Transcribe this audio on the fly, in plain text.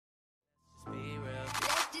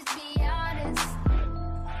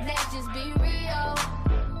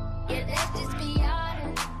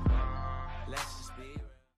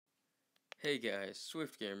Hey guys,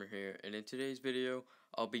 Swift Gamer here, and in today's video,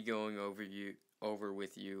 I'll be going over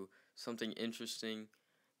with you something interesting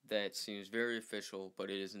that seems very official, but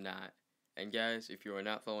it is not. And guys, if you are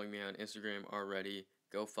not following me on Instagram already,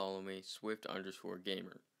 go follow me,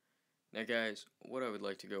 Swift_Gamer. Now guys, what I would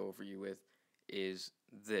like to go over you with is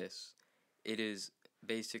this. It is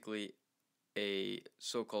basically a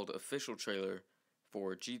so-called official trailer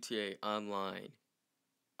for GTA Online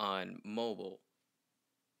on mobile.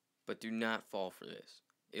 But do not fall for this.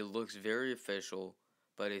 It looks very official,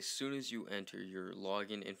 but as soon as you enter your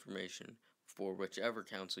login information for whichever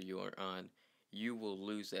console you are on, you will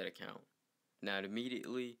lose that account. Not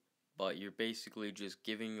immediately, but you're basically just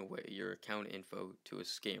giving away your account info to a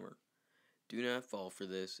scammer. Do not fall for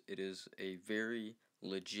this. It is a very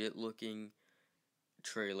legit looking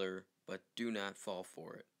trailer, but do not fall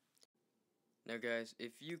for it. Now guys,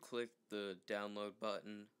 if you click the download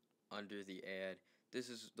button under the ad, this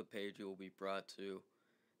is the page you will be brought to.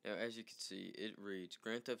 Now as you can see, it reads,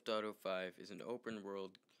 Grand Theft Auto 5 is an open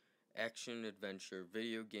world action-adventure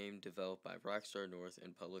video game developed by Rockstar North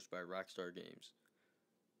and published by Rockstar Games.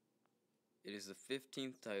 It is the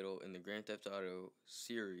 15th title in the Grand Theft Auto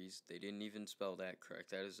series. They didn't even spell that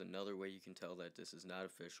correct. That is another way you can tell that this is not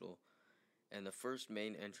official. And the first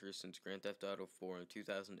main entry since Grand Theft Auto 4 in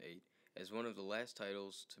 2008, as one of the last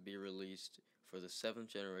titles to be released for the 7th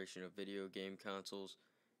generation of video game consoles.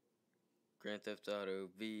 Grand Theft Auto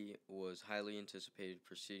V was highly anticipated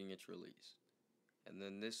preceding its release. And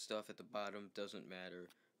then this stuff at the bottom doesn't matter,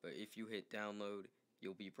 but if you hit download,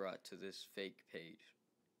 you'll be brought to this fake page.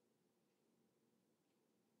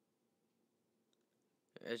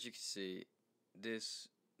 As you can see, this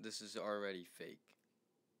is already fake.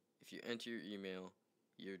 If you enter your email,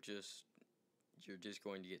 you're just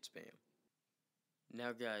going to get spam.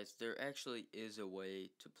 Now guys, there actually is a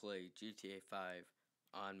way to play GTA 5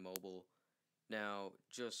 on mobile. Now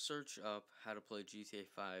just search up how to play GTA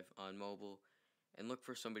 5 on mobile and look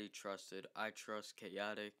for somebody trusted. I trust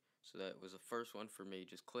Chaotic, so that was the first one for me.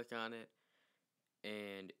 Just click on it,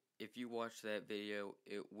 and if you watch that video,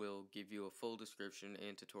 it will give you a full description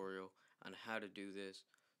and tutorial on how to do this.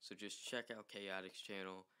 So just check out Chaotic's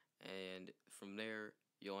channel, and from there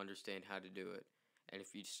you'll understand how to do it. And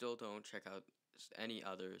if you still don't, check out any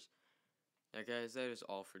others. Now guys, that is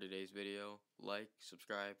all for today's video. Like,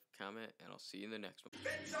 subscribe, comment, and I'll see you in the next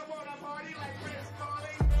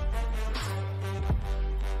one.